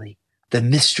eventually, the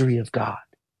mystery of God.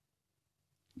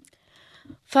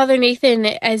 Father Nathan,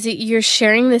 as you're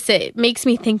sharing this, it makes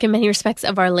me think in many respects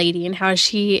of Our Lady and how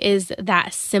she is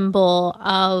that symbol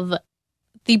of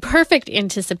the perfect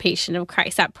anticipation of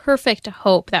Christ, that perfect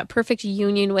hope, that perfect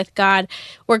union with God.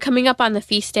 We're coming up on the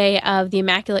feast day of the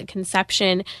Immaculate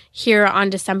Conception here on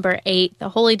December 8th, the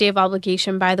Holy Day of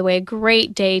Obligation, by the way, a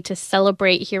great day to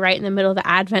celebrate here right in the middle of the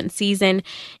Advent season.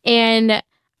 And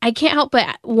I can't help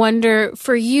but wonder,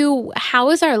 for you, how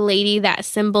is Our Lady that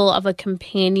symbol of a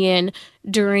companion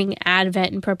during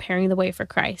Advent and preparing the way for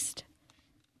Christ?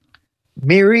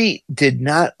 Mary did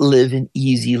not live an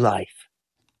easy life.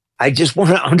 I just want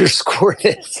to underscore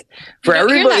this for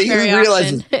everybody who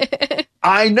realizes.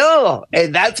 I know.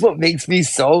 And that's what makes me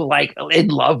so in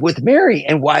love with Mary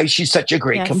and why she's such a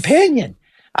great companion.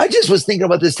 I just was thinking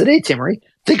about this today, Timmery.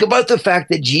 Think about the fact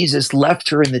that Jesus left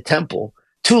her in the temple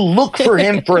to look for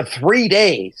him for 3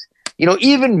 days. You know,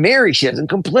 even Mary, she doesn't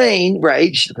complain,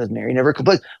 right? Because Mary never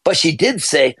complains. But she did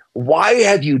say, "Why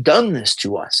have you done this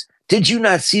to us? Did you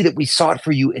not see that we sought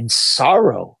for you in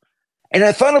sorrow?" And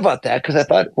I thought about that because I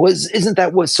thought, isn't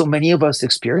that what so many of us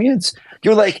experience?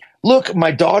 You're like, look,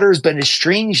 my daughter's been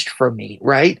estranged from me,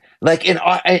 right? Like,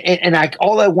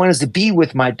 all I want is to be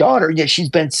with my daughter, yet she's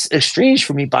been estranged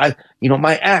from me by,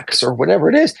 my ex or whatever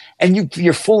it is. And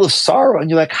you're full of sorrow, and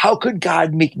you're like, how could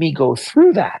God make me go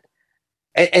through that?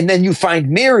 And then you find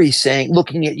Mary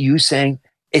looking at you saying,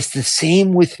 it's the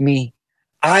same with me.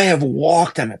 I have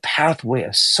walked on a pathway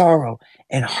of sorrow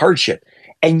and hardship.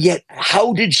 And yet,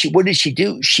 what did she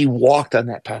do? She walked on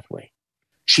that pathway.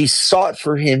 She sought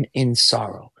for him in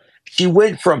sorrow. She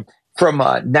went from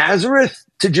Nazareth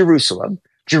to Jerusalem,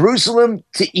 Jerusalem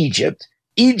to Egypt,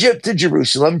 Egypt to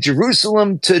Jerusalem,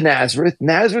 Jerusalem to Nazareth,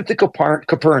 Nazareth to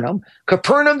Capernaum,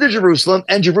 Capernaum to Jerusalem,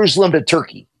 and Jerusalem to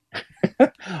Turkey.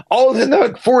 All in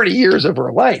the 40 years of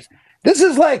her life. This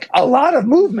is like a lot of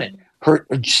movement.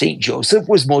 Saint Joseph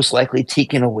was most likely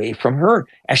taken away from her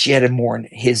as she had to mourn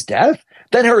his death.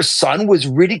 Then her son was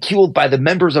ridiculed by the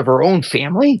members of her own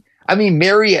family. I mean,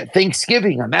 Mary at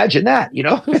Thanksgiving, imagine that,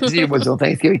 it was no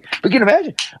Thanksgiving, but can you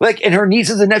imagine? And her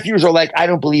nieces and nephews are like, I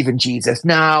don't believe in Jesus.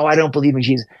 No, I don't believe in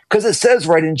Jesus. Because it says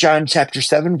right in John chapter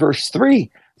 7, verse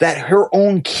 3, that her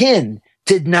own kin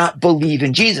did not believe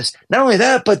in Jesus. Not only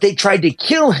that, but they tried to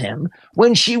kill him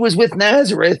when she was with him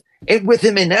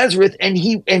in Nazareth, and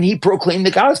he proclaimed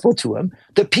the gospel to him.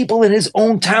 The people in his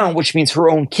own town, which means her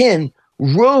own kin,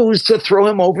 rose to throw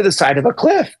him over the side of a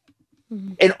cliff.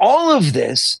 Mm-hmm. And all of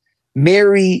this,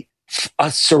 Mary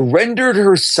surrendered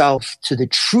herself to the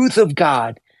truth of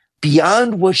God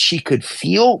beyond what she could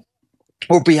feel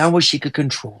or beyond what she could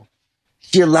control.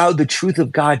 She allowed the truth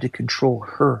of God to control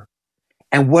her.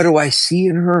 And what do I see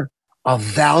in her? A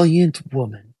valiant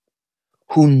woman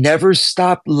who never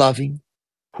stopped loving,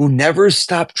 who never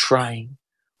stopped trying,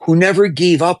 who never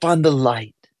gave up on the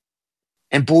light.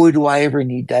 And boy, do I ever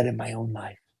need that in my own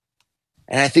life.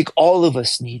 And I think all of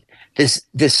us need this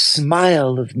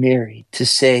smile of Mary to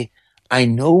say, I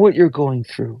know what you're going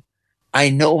through. I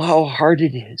know how hard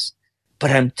it is,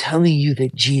 but I'm telling you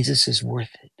that Jesus is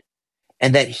worth it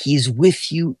and that he's with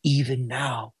you even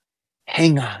now.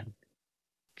 Hang on.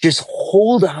 Just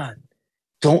hold on.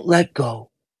 Don't let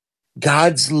go.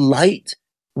 God's light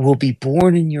will be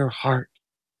born in your heart.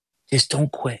 Just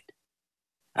don't quit.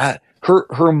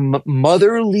 Her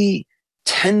motherly,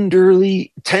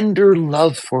 tender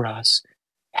love for us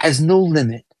has no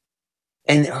limit.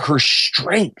 And her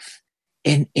strength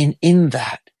in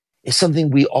that is something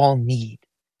we all need.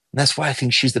 And that's why I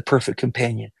think she's the perfect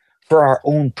companion for our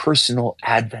own personal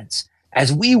Advents.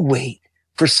 As we wait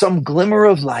for some glimmer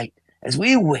of light, as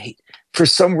we wait for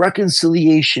some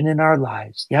reconciliation in our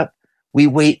lives, we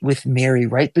wait with Mary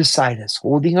right beside us,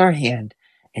 holding our hand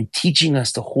and teaching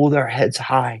us to hold our heads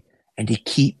high and to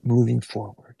keep moving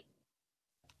forward.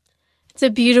 It's a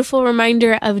beautiful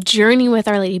reminder of journeying with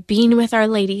Our Lady, being with Our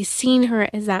Lady, seeing her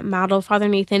as that model. Father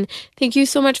Nathan, thank you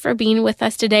so much for being with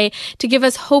us today to give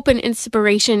us hope and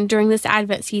inspiration during this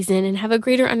Advent season and have a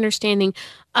greater understanding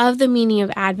of the meaning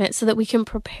of Advent so that we can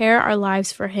prepare our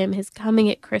lives for him, his coming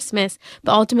at Christmas,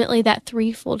 but ultimately that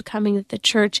threefold coming that the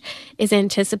church is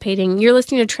anticipating. You're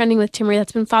listening to Trending with Timmerie.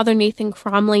 That's been Father Nathan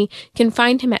Cromly. You can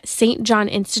find him at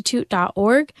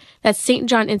stjohninstitute.org. That's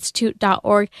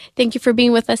stjohninstitute.org. Thank you for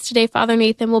being with us today, Father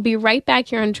Nathan. We'll be right back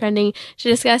here on Trending to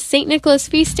discuss St. Nicholas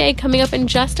Feast Day coming up in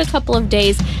just a couple of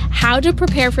days, how to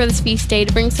prepare for this feast day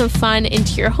to bring some fun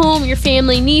into your home, your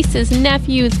family, nieces,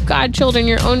 nephews, godchildren,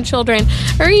 your own children,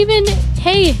 or even,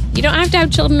 hey, you don't have to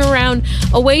have children around,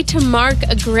 a way to mark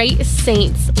a great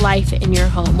saint's life in your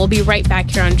home. We'll be right back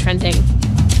here on Trending.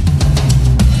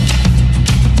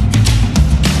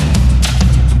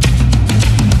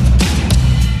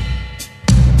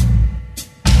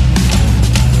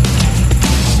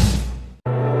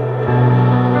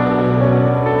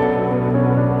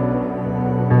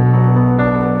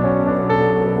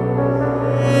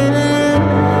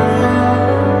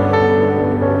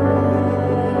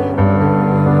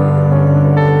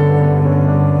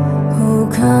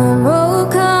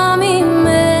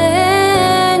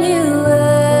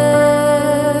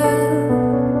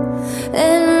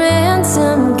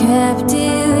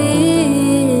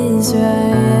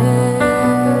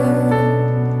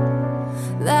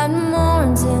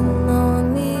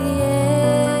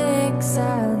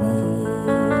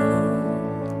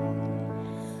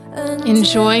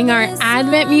 Enjoying our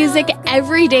Advent music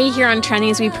every day here on Trending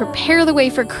as we prepare the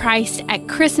way for Christ at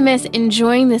Christmas,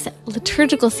 enjoying this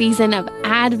liturgical season of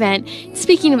Advent.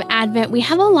 Speaking of Advent, we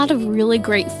have a lot of really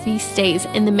great feast days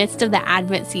in the midst of the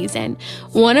Advent season,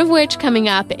 one of which coming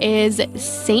up is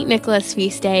St. Nicholas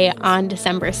Feast Day on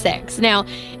December 6th. Now,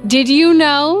 did you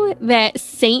know that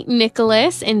St.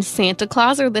 Nicholas and Santa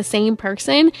Claus are the same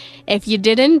person? If you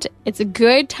didn't, it's a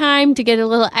good time to get a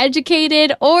little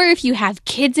educated, or if you have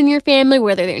kids in your family,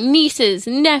 whether they're nieces,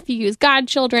 nephews,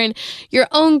 godchildren, your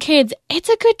own kids, it's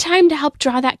a good time to help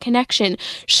draw that connection,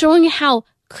 showing how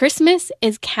Christmas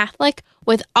is Catholic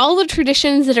with all the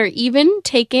traditions that are even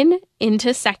taken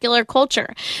into secular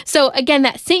culture. So again,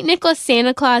 that St. Nicholas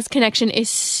Santa Claus connection is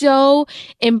so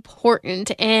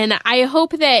important, and I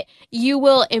hope that you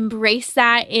will embrace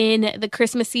that in the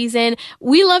Christmas season.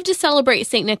 We love to celebrate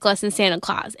St. Nicholas and Santa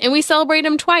Claus, and we celebrate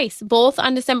him twice, both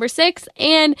on December 6th,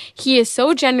 and he is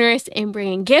so generous in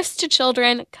bringing gifts to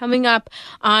children coming up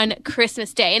on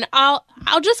Christmas Day. And I'll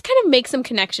just kind of make some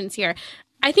connections here.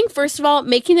 I think, first of all,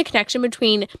 making the connection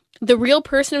between the real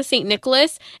person of St.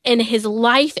 Nicholas and his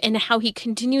life and how he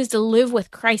continues to live with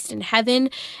Christ in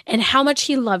heaven and how much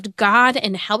he loved God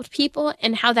and helped people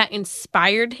and how that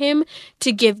inspired him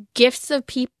to give gifts of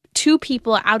to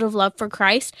people out of love for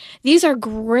Christ. These are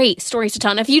great stories to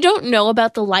tell. And if you don't know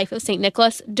about the life of St.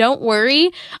 Nicholas, don't worry.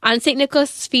 On St.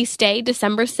 Nicholas Feast Day,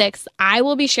 December 6th, I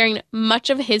will be sharing much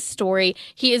of his story.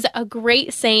 He is a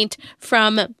great saint,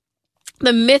 from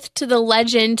the myth to the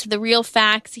legend to the real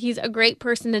facts. He's a great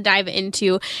person to dive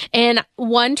into. And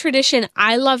one tradition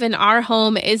I love in our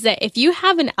home is that if you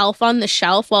have an elf on the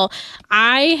shelf, well,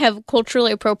 I have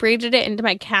culturally appropriated it into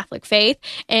my Catholic faith.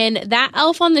 And that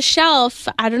elf on the shelf,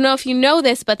 I don't know if you know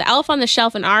this, but the elf on the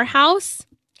shelf in our house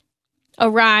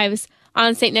arrives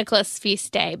on St. Nicholas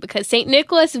Feast Day, because St.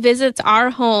 Nicholas visits our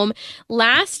home.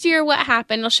 Last year, what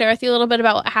happened, I'll share with you a little bit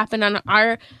about what happened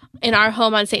in our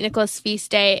home on St. Nicholas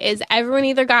Feast Day, is everyone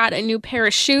either got a new pair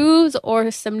of shoes or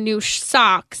some new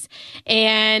socks,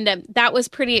 and that was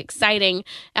pretty exciting.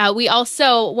 We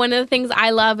also, one of the things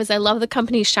I love is I love the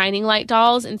company Shining Light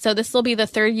dolls, and so this will be the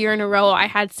third year in a row I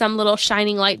had some little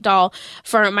Shining Light doll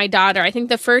for my daughter. I think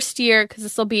the first year, because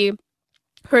this will be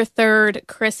her third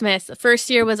Christmas. The first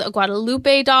year was a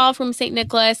Guadalupe doll from St.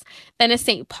 Nicholas, then a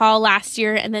St. Paul last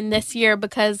year, and then this year,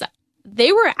 because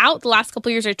they were out the last couple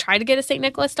of years, I tried to get a St.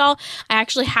 Nicholas doll. I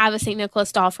actually have a St.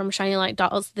 Nicholas doll from Shining Light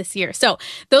Dolls this year. So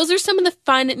those are some of the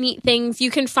fun, neat things.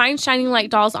 You can find Shining Light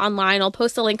dolls online. I'll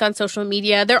post a link on social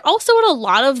media. They're also at a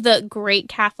lot of the great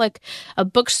Catholic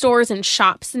bookstores and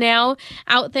shops now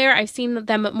out there. I've seen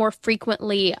them more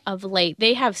frequently of late.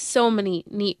 They have so many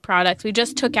neat products. We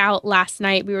just took out last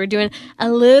night, we were doing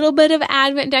a little bit of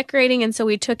Advent decorating, and so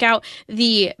we took out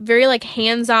the very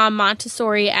hands-on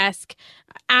Montessori-esque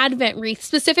Advent wreath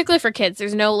specifically for kids.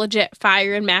 There's no legit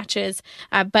fire and matches,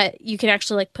 but you can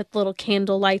actually put little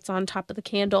candle lights on top of the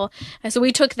candle. So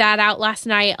we took that out last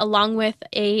night, along with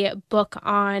a book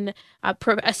on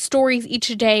stories each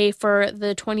day for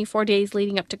the 24 days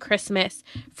leading up to Christmas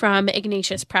from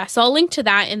Ignatius Press. So I'll link to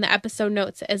that in the episode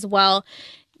notes as well,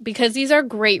 because these are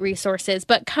great resources.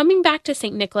 But coming back to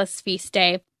St. Nicholas Feast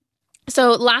Day,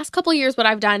 so last couple of years what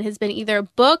I've done has been either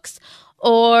books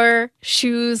or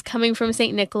shoes coming from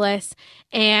St. Nicholas,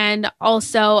 and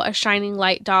also a Shining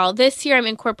Light doll. This year I'm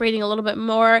incorporating a little bit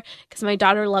more because my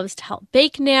daughter loves to help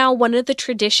bake now. One of the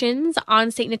traditions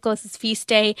on St. Nicholas's feast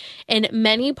day in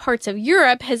many parts of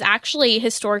Europe has actually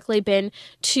historically been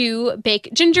to bake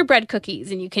gingerbread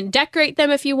cookies, and you can decorate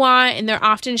them if you want, and they're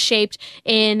often shaped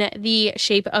in the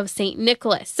shape of St.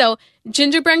 Nicholas. So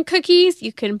gingerbread cookies,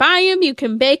 you can buy them, you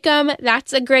can bake them.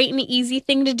 That's a great and easy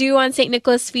thing to do on St.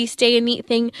 Nicholas Feast Day, a neat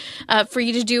thing for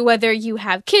you to do whether you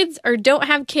have kids or don't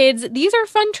have kids. These are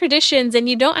fun traditions, and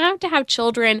you don't have to have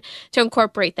children to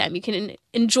incorporate them. You can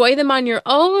enjoy them on your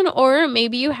own, or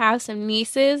maybe you have some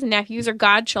nieces, nephews, or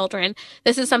godchildren.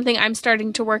 This is something I'm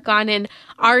starting to work on in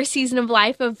our season of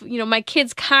life of, my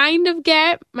kids kind of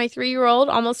get, my 3-year-old,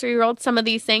 almost 3-year-old, some of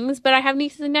these things, but I have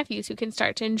nieces and nephews who can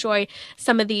start to enjoy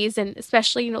some of these, and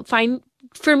especially,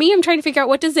 for me, I'm trying to figure out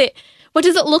what does it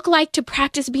look like to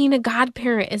practice being a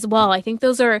godparent as well. I think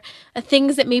those are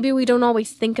things that maybe we don't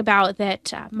always think about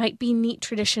that might be neat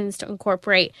traditions to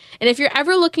incorporate. And if you're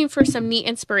ever looking for some neat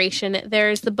inspiration,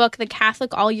 there's the book, The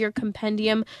Catholic All-Year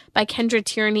Compendium by Kendra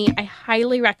Tierney. I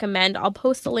highly recommend. I'll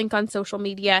post the link on social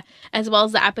media as well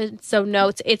as the episode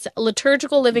notes. It's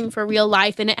liturgical living for real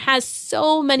life, and it has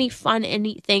so many fun and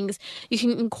neat things you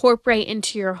can incorporate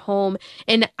into your home.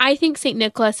 And I think St.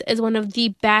 Nicholas is one of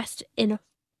the best and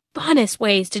funnest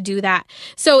ways to do that.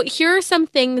 So here are some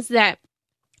things that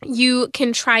you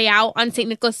can try out on St.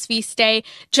 Nicholas Feast Day,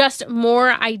 just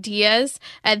more ideas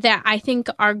that I think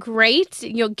are great,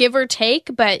 give or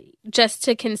take, but just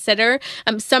to consider.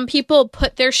 Some people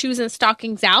put their shoes and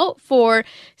stockings out for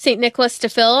St. Nicholas to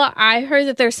fill. I heard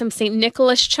that there's some St.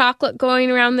 Nicholas chocolate going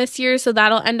around this year, so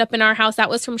that'll end up in our house. That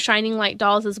was from Shining Light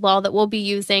Dolls as well that we'll be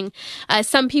using.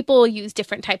 Some people will use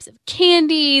different types of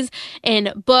candies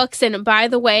and books. And by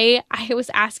the way, I was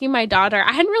asking my daughter,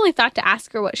 I hadn't really thought to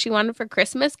ask her what she wanted for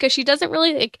Christmas because she doesn't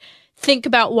really think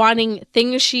about wanting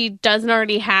things she doesn't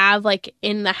already have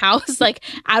in the house,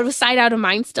 out of sight, out of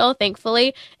mind still,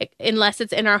 thankfully, unless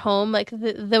it's in our home.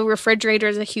 The refrigerator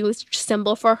is a huge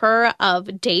symbol for her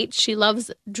of dates. She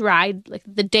loves dried,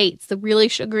 the dates, the really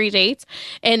sugary dates.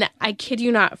 And I kid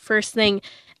you not, first thing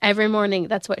every morning,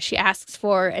 that's what she asks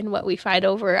for and what we fight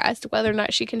over as to whether or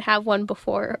not she can have one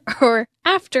before or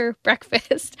after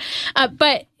breakfast.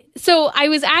 So I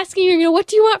was asking her, what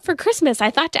do you want for Christmas? I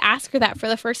thought to ask her that for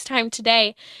the first time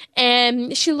today.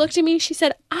 And she looked at me, she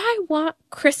said, I want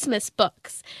Christmas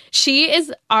books. She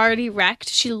is already wrecked.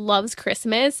 She loves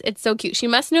Christmas. It's so cute. She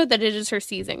must know that it is her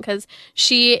season because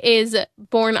she is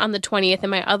born on the 20th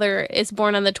and my other is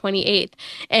born on the 28th.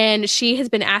 And she has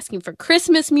been asking for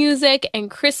Christmas music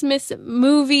and Christmas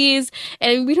movies.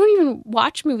 And we don't even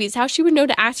watch movies. How she would know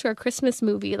to ask for a Christmas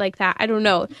movie like that, I don't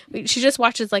know. She just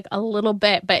watches a little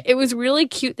bit, but it was really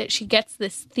cute that she gets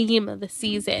this theme of the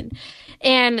season.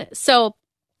 And so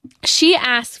she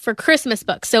asked for Christmas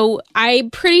books. So I'm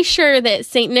pretty sure that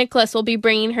St. Nicholas will be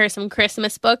bringing her some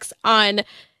Christmas books on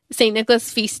St.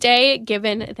 Nicholas Feast Day,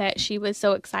 given that she was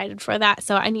so excited for that.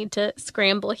 So I need to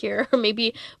scramble here or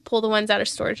maybe pull the ones out of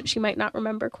storage that she might not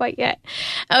remember quite yet.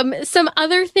 Some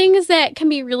other things that can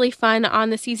be really fun on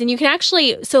the season. You can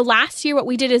actually, so last year what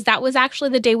we did is that was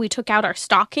actually the day we took out our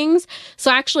stockings.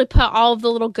 So I actually put all of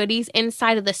the little goodies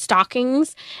inside of the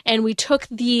stockings and we took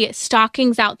the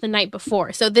stockings out the night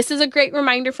before. So this is a great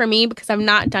reminder for me because I've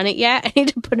not done it yet. I need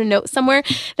to put a note somewhere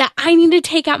that I need to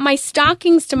take out my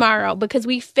stockings tomorrow because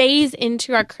we phase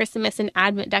into our Christmas and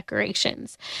Advent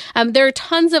decorations. There are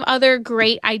tons of other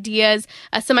great ideas.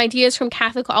 Some ideas from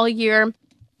Catholic All Year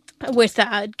with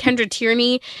Kendra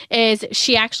Tierney is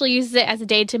she actually uses it as a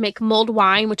day to make mulled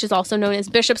wine, which is also known as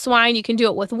bishop's wine. You can do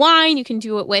it with wine. You can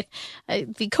do it with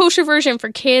the kosher version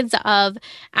for kids of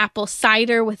apple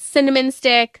cider with cinnamon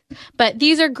stick. But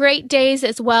these are great days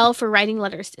as well for writing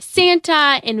letters to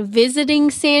Santa and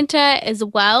visiting Santa as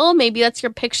well. Maybe that's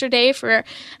your picture day for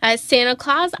Santa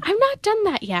Claus. I've not done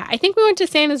that yet. I think we went to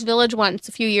Santa's Village once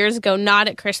a few years ago, not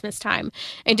at Christmas time,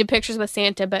 and did pictures with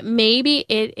Santa, but maybe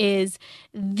it is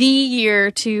the year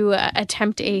to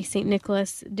attempt a St.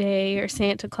 Nicholas Day or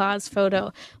Santa Claus photo.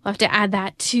 We'll have to add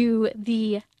that to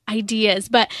the ideas.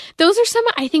 But those are some,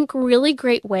 I think, really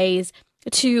great ways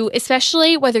to,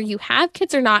 especially whether you have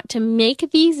kids or not, to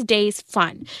make these days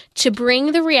fun, to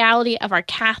bring the reality of our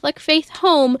Catholic faith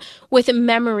home with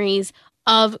memories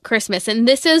of Christmas. And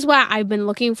this is what I've been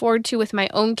looking forward to with my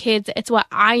own kids. It's what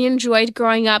I enjoyed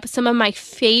growing up. Some of my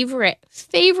favorite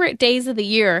days of the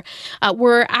year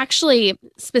were actually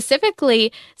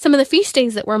specifically some of the feast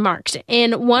days that were marked.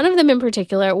 And one of them in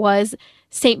particular was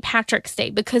St. Patrick's Day,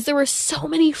 because there were so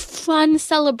many fun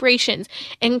celebrations,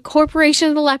 incorporation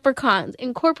of the leprechauns,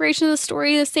 incorporation of the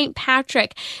story of St.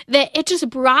 Patrick, that it just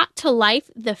brought to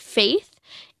life the faith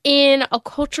in a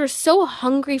culture so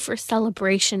hungry for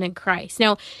celebration in Christ.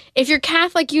 Now, if you're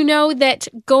Catholic, you know that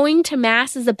going to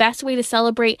Mass is the best way to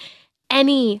celebrate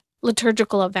any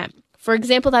liturgical event. For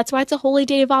example, that's why it's a holy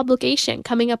day of obligation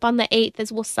coming up on the 8th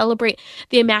as we'll celebrate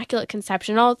the Immaculate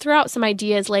Conception. I'll throw out some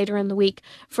ideas later in the week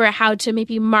for how to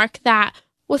maybe mark that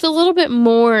with a little bit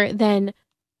more than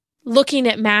looking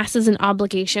at Mass as an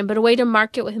obligation, but a way to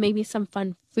mark it with maybe some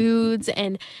fun foods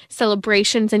and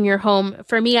celebrations in your home.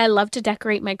 For me, I love to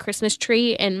decorate my Christmas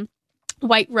tree in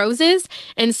white roses.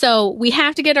 And so we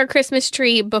have to get our Christmas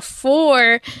tree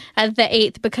before the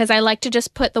 8th because I like to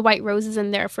just put the white roses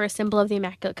in there for a symbol of the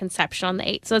Immaculate Conception on the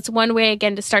 8th. So it's one way,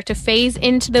 again, to start to phase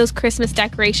into those Christmas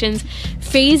decorations,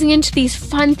 phasing into these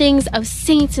fun things of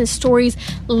saints and stories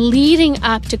leading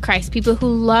up to Christ, people who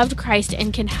loved Christ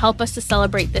and can help us to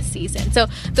celebrate this season. So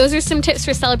those are some tips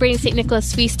for celebrating St.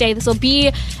 Nicholas Feast Day. This will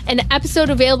be an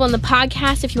episode available on the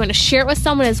podcast. If you want to share it with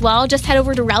someone as well, just head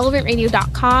over to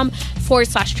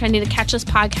relevantradio.com/trending to catch this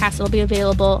podcast. It'll be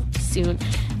available soon.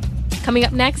 Coming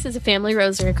up next is a family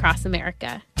rosary across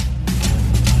America.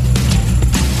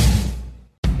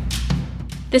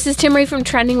 This is Timmerie from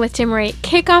Trending with Timmerie.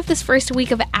 Kick off this first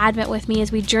week of Advent with me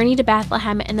as we journey to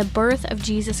Bethlehem and the birth of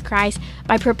Jesus Christ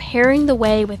by preparing the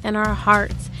way within our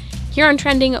hearts. Here on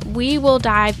Trending, we will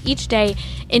dive each day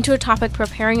into a topic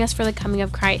preparing us for the coming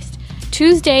of Christ.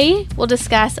 Tuesday, we'll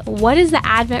discuss what is the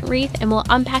Advent wreath, and we'll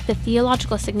unpack the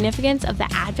theological significance of the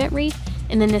Advent wreath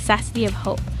and the necessity of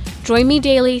hope. Join me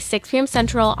daily, 6 p.m.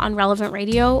 Central on Relevant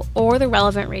Radio or the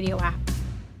Relevant Radio app.